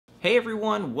Hey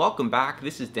everyone, welcome back.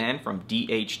 This is Dan from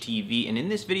DHTV, and in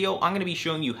this video I'm going to be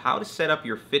showing you how to set up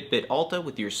your Fitbit Alta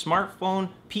with your smartphone,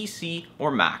 PC, or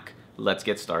Mac. Let's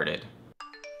get started.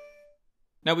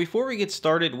 Now before we get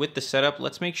started with the setup,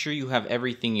 let's make sure you have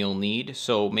everything you'll need.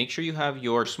 So make sure you have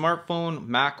your smartphone,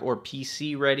 Mac, or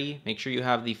PC ready. Make sure you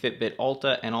have the Fitbit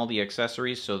Alta and all the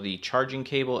accessories, so the charging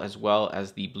cable as well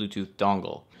as the Bluetooth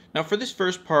dongle. Now for this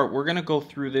first part, we're going to go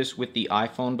through this with the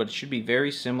iPhone, but it should be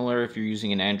very similar if you're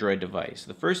using an Android device.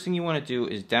 The first thing you want to do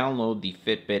is download the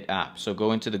Fitbit app. So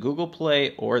go into the Google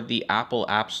Play or the Apple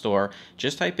App Store,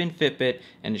 just type in Fitbit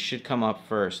and it should come up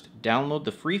first. Download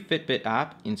the free Fitbit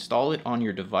app, install it on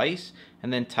your device,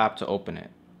 and then tap to open it.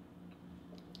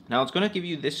 Now it's going to give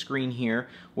you this screen here.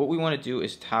 What we want to do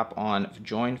is tap on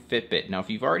Join Fitbit. Now if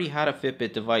you've already had a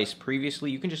Fitbit device previously,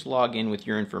 you can just log in with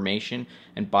your information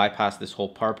and bypass this whole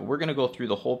part, but we're going to go through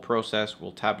the whole process.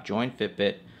 We'll tap Join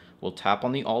Fitbit. We'll tap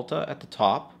on the Alta at the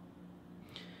top.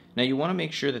 Now you want to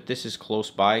make sure that this is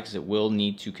close by because it will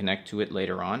need to connect to it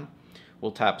later on.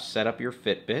 We'll tap Set Up Your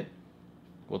Fitbit.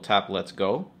 We'll tap Let's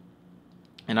Go.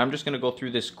 And I'm just going to go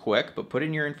through this quick, but put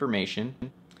in your information.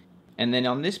 And then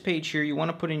on this page here, you want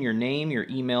to put in your name, your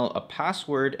email, a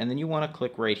password, and then you want to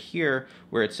click right here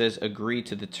where it says agree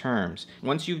to the terms.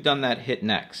 Once you've done that, hit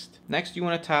next. Next, you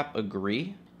want to tap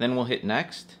agree, then we'll hit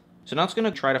next. So now it's going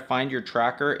to try to find your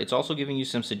tracker. It's also giving you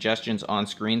some suggestions on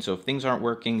screen, so if things aren't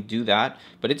working, do that.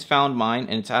 But it's found mine,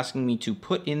 and it's asking me to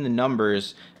put in the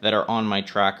numbers that are on my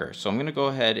tracker. So I'm going to go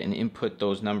ahead and input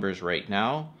those numbers right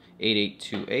now,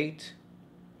 8828,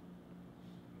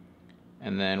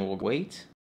 and then we'll wait.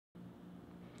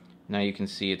 Now you can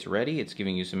see it's ready. It's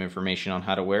giving you some information on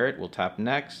how to wear it. We'll tap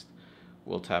next.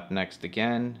 We'll tap next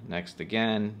again, next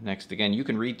again, next again. You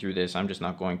can read through this. I'm just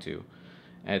not going to.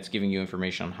 And it's giving you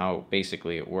information on how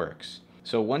basically it works.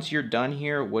 So once you're done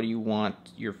here, what do you want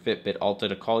your Fitbit Alta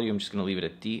to call you? I'm just going to leave it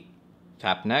at D.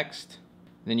 Tap next.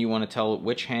 Then you want to tell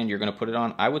which hand you're going to put it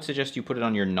on. I would suggest you put it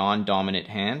on your non-dominant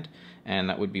hand, and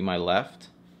that would be my left.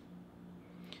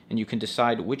 And you can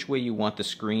decide which way you want the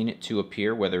screen to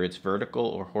appear, whether it's vertical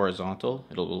or horizontal.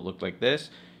 It'll look like this.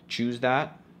 Choose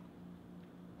that.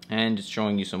 And it's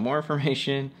showing you some more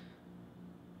information.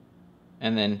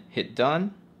 And then hit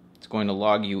done. It's going to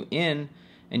log you in,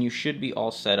 and you should be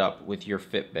all set up with your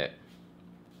Fitbit.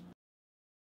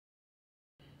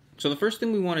 So the first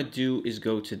thing we want to do is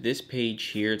go to this page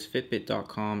here. It's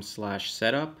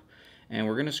fitbit.com/setup. And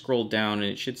we're going to scroll down,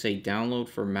 and it should say download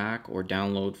for Mac or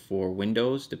download for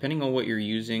Windows. Depending on what you're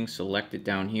using, select it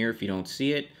down here if you don't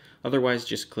see it. Otherwise,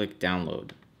 just click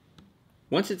download.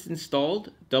 Once it's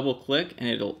installed, double click and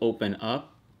it'll open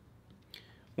up.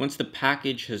 Once the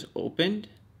package has opened,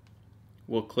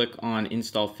 we'll click on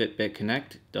Install Fitbit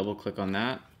Connect. Double click on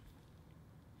that.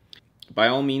 By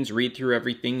all means, read through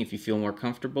everything if you feel more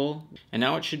comfortable. And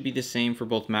now it should be the same for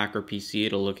both Mac or PC.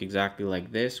 It'll look exactly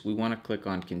like this. We want to click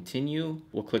on Continue.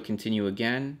 We'll click Continue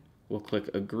again. We'll click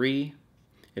Agree.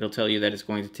 It'll tell you that it's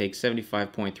going to take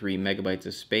 75.3 megabytes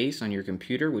of space on your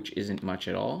computer, which isn't much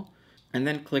at all. And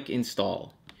then click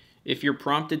Install. If you're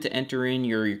prompted to enter in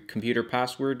your computer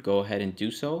password, go ahead and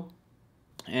do so.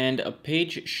 And a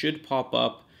page should pop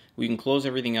up. We can close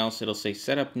everything else. It'll say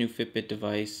Set Up New Fitbit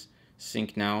Device.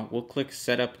 Sync now. We'll click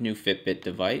Set Up New Fitbit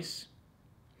Device.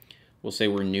 We'll say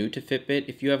we're new to Fitbit.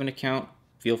 If you have an account,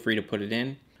 feel free to put it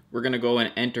in. We're going to go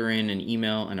and enter in an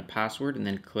email and a password, and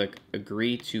then click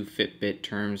Agree to Fitbit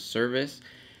Terms Service.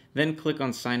 Then click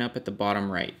on Sign Up at the bottom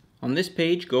right. On this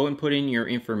page, go and put in your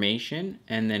information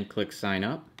and then click Sign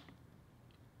Up.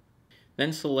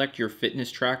 Then select your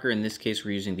fitness tracker. In this case,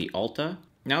 we're using the Alta.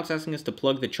 Now it's asking us to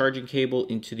plug the charging cable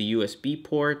into the USB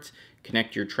port,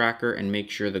 connect your tracker, and make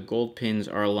sure the gold pins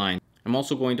are aligned. I'm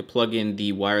also going to plug in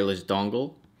the wireless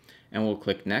dongle, and we'll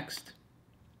click Next.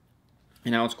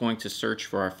 And now it's going to search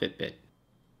for our Fitbit.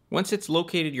 Once it's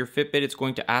located your Fitbit, it's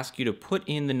going to ask you to put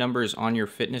in the numbers on your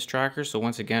fitness tracker. So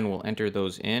once again, we'll enter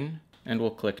those in, and we'll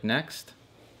click Next.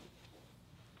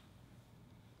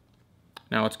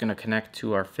 Now it's going to connect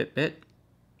to our Fitbit.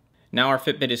 Now our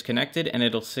Fitbit is connected, and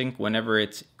it'll sync whenever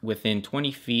it's within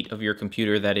 20 feet of your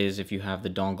computer, that is if you have the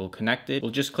dongle connected.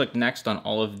 We'll just click next on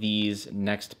all of these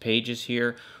next pages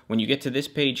here. When you get to this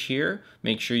page here,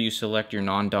 make sure you select your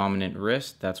non-dominant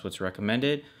wrist. That's what's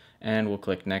recommended. And we'll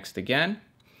click next again.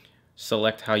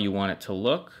 Select how you want it to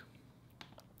look.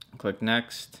 Click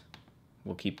next,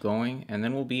 We'll keep going, and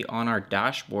then we'll be on our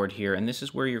dashboard here, and this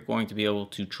is where you're going to be able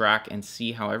to track and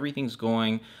see how everything's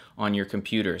going on your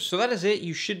computer. So that is it.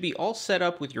 You should be all set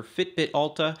up with your Fitbit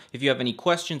Alta. If you have any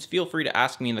questions, feel free to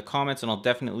ask me in the comments, and I'll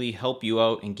definitely help you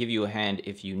out and give you a hand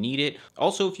if you need it.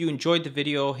 Also, if you enjoyed the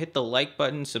video, hit the like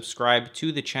button, subscribe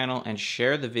to the channel, and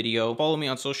share the video. Follow me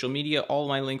on social media. All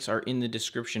my links are in the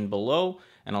description below,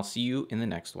 and I'll see you in the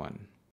next one.